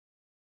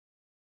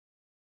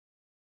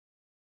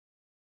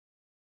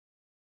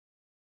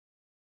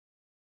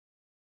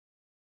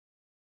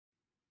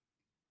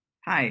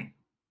Hi,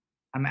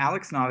 I'm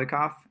Alex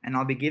Novikov, and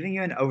I'll be giving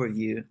you an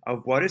overview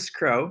of what is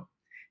Crow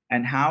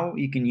and how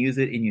you can use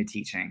it in your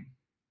teaching.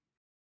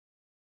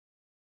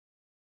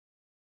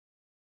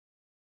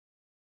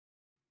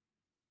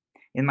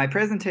 In my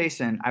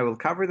presentation, I will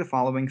cover the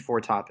following 4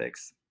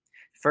 topics.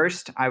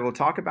 First, I will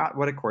talk about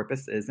what a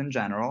corpus is in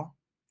general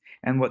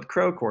and what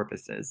Crow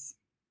corpus is.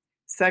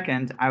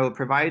 Second, I will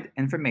provide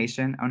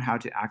information on how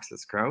to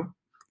access Crow.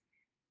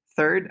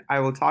 Third, I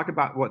will talk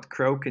about what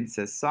Crow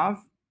consists of.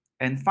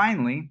 And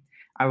finally,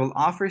 I will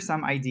offer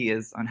some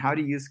ideas on how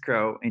to use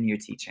Crow in your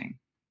teaching.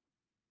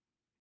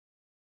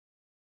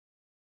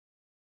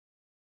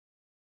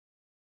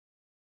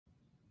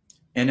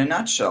 In a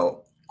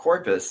nutshell,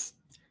 corpus,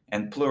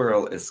 and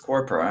plural is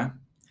corpora,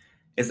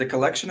 is a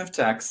collection of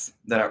texts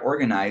that are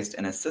organized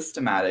in a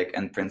systematic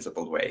and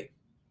principled way.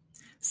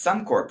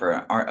 Some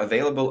corpora are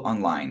available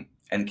online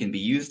and can be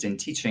used in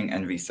teaching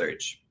and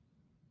research.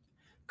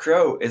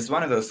 Crow is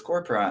one of those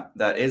corpora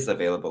that is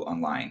available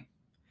online.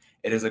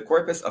 It is a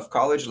corpus of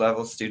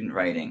college-level student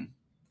writing,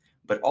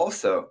 but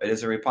also it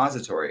is a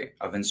repository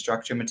of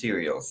instructor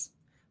materials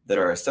that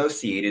are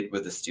associated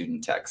with the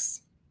student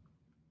texts.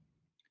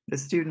 The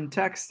student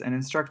texts and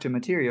instructor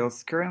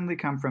materials currently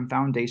come from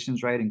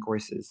Foundations Writing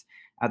courses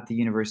at the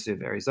University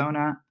of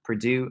Arizona,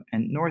 Purdue,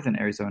 and Northern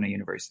Arizona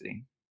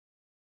University.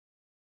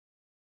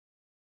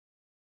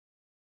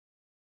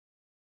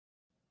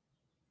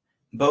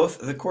 Both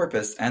the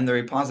corpus and the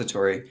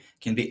repository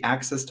can be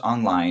accessed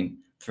online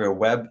through a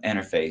web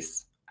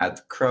interface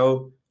at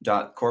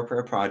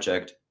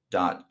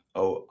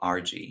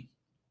crow.corporaproject.org.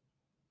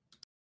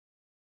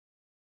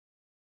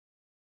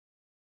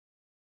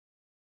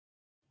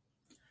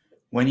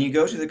 When you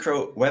go to the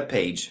Crow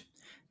webpage,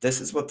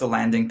 this is what the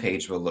landing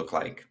page will look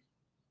like.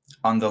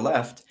 On the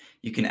left,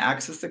 you can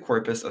access the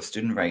corpus of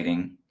student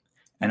writing,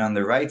 and on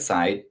the right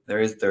side, there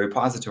is the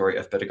repository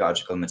of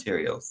pedagogical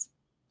materials.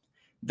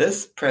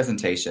 This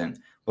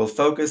presentation will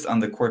focus on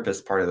the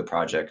corpus part of the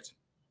project.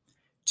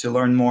 To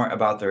learn more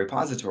about the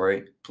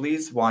repository,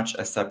 please watch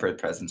a separate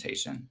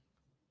presentation.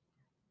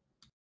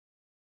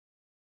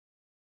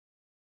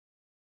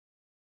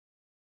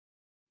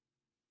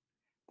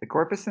 The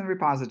corpus and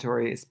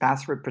repository is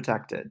password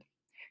protected.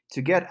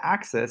 To get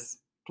access,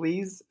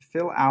 please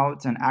fill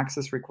out an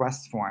access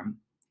request form,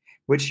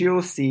 which you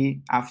will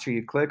see after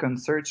you click on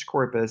Search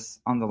Corpus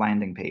on the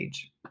landing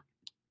page.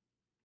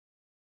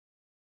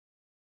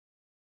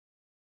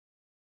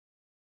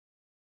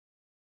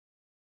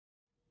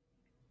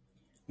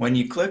 When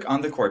you click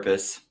on the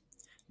corpus,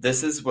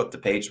 this is what the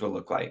page will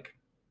look like.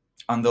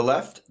 On the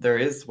left, there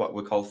is what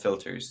we call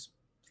filters.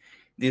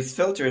 These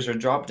filters are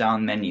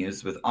drop-down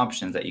menus with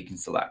options that you can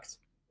select.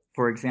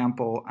 For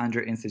example, under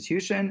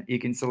Institution, you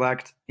can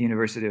select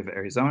University of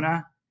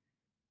Arizona,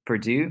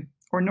 Purdue,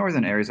 or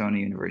Northern Arizona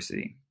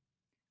University.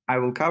 I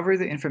will cover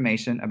the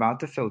information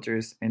about the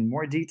filters in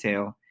more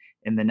detail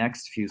in the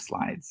next few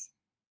slides.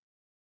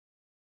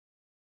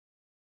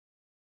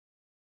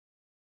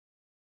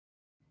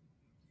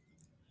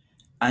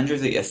 Under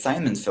the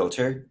Assignment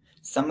filter,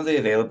 some of the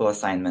available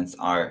assignments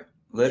are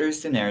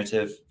Literacy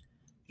Narrative,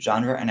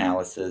 Genre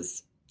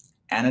Analysis,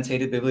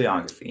 Annotated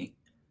Bibliography,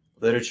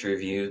 Literature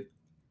Review,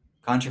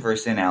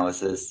 Controversy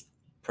Analysis,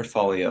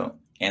 Portfolio,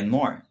 and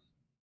more.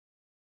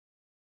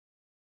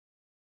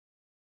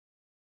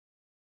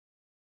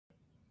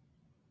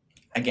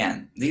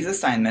 Again, these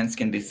assignments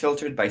can be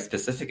filtered by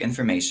specific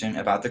information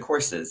about the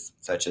courses,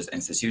 such as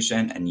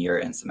institution and year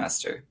and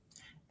semester,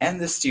 and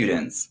the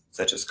students,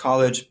 such as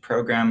college,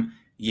 program,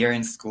 year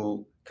in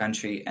school,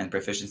 country, and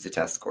proficiency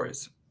test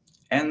scores,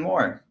 and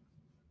more.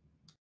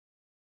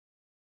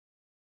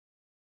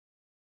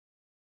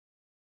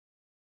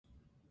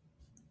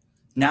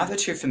 Now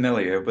that you're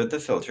familiar with the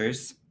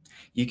filters,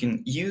 you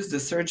can use the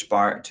search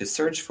bar to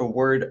search for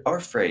word or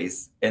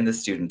phrase in the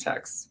student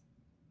text.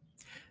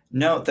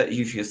 Note that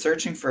if you're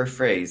searching for a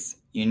phrase,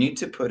 you need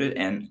to put it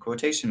in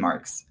quotation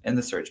marks in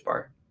the search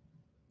bar.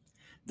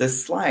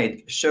 This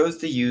slide shows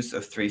the use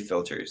of 3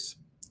 filters: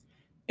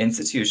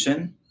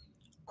 institution,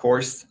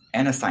 course,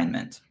 and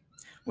assignment,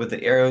 with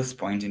the arrows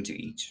pointing to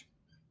each.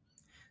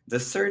 The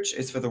search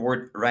is for the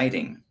word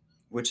writing,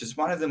 which is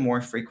one of the more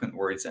frequent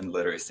words in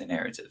literacy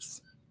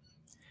narratives.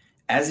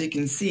 As you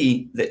can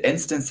see, the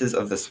instances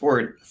of this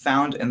word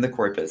found in the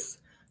corpus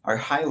are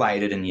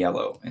highlighted in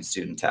yellow in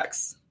student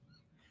texts.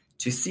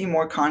 To see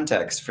more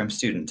context from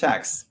student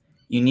texts,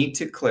 you need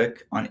to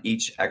click on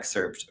each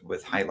excerpt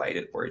with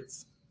highlighted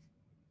words.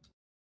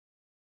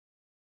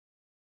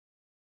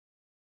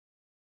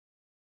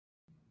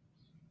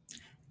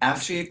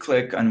 After you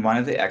click on one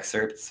of the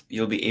excerpts,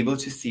 you'll be able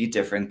to see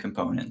different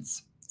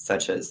components,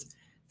 such as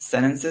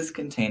sentences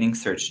containing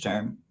search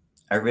term,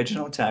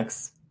 original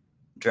text,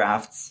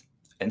 drafts,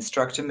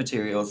 instructor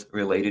materials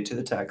related to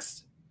the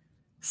text,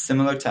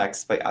 similar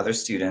text by other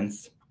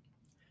students,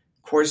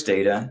 course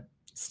data,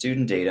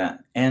 student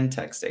data, and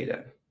text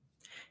data.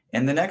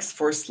 In the next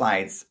 4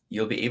 slides,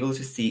 you'll be able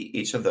to see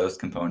each of those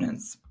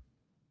components.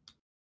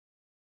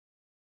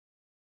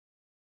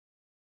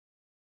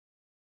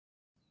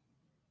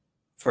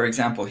 For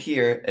example,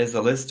 here is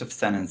a list of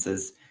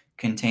sentences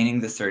containing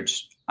the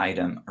search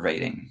item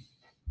rating.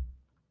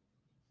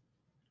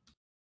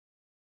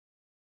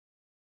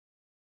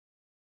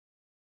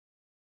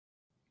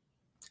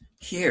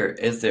 Here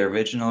is the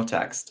original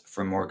text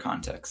for more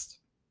context.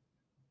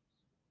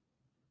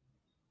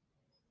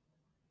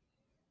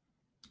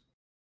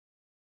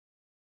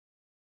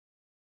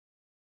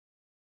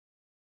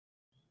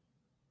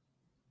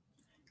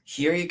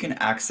 Here you can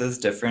access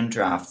different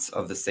drafts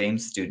of the same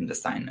student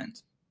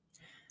assignment.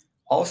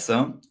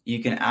 Also,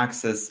 you can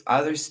access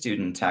other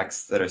student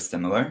texts that are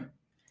similar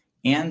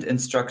and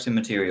instructive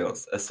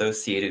materials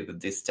associated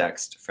with this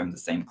text from the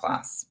same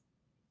class.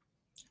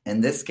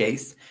 In this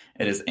case,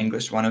 it is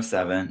English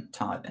 107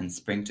 taught in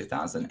spring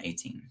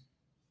 2018.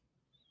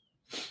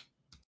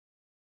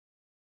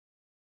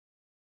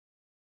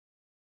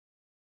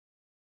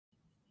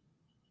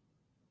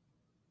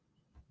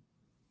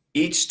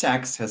 Each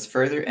text has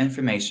further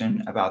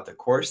information about the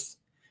course,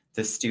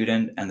 the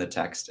student, and the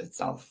text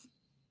itself.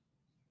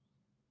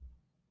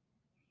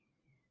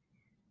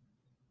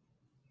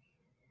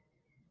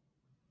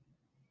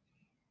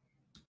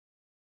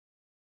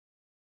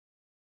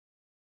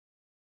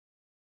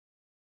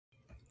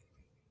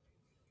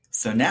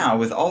 So now,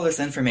 with all this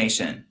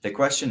information, the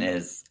question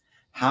is,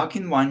 how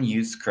can one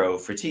use Crow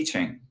for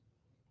teaching?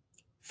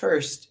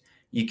 First,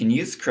 you can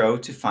use Crow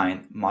to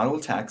find model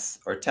texts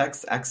or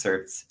text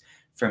excerpts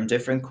from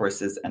different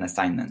courses and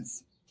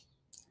assignments.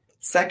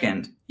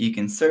 Second, you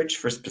can search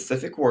for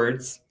specific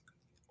words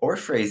or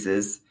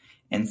phrases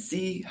and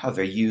see how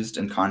they're used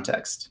in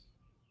context.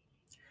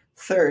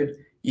 Third,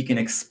 you can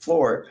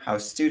explore how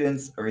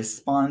students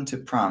respond to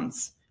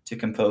prompts to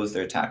compose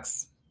their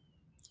texts.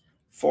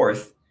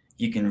 Fourth,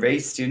 you can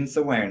raise students'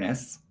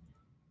 awareness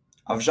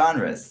of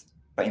genres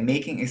by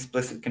making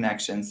explicit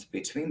connections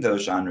between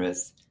those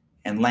genres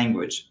and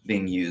language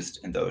being used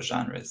in those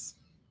genres.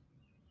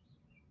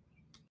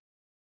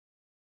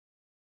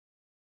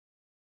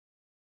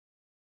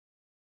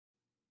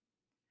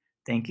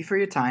 Thank you for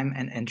your time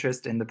and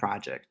interest in the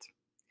project.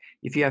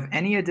 If you have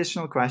any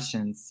additional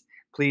questions,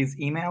 please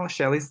email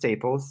Shelley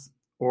Staples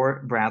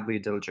or Bradley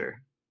Dilger.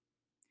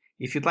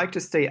 If you'd like to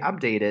stay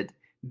updated,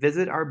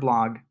 visit our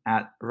blog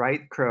at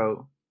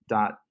writecrow.org.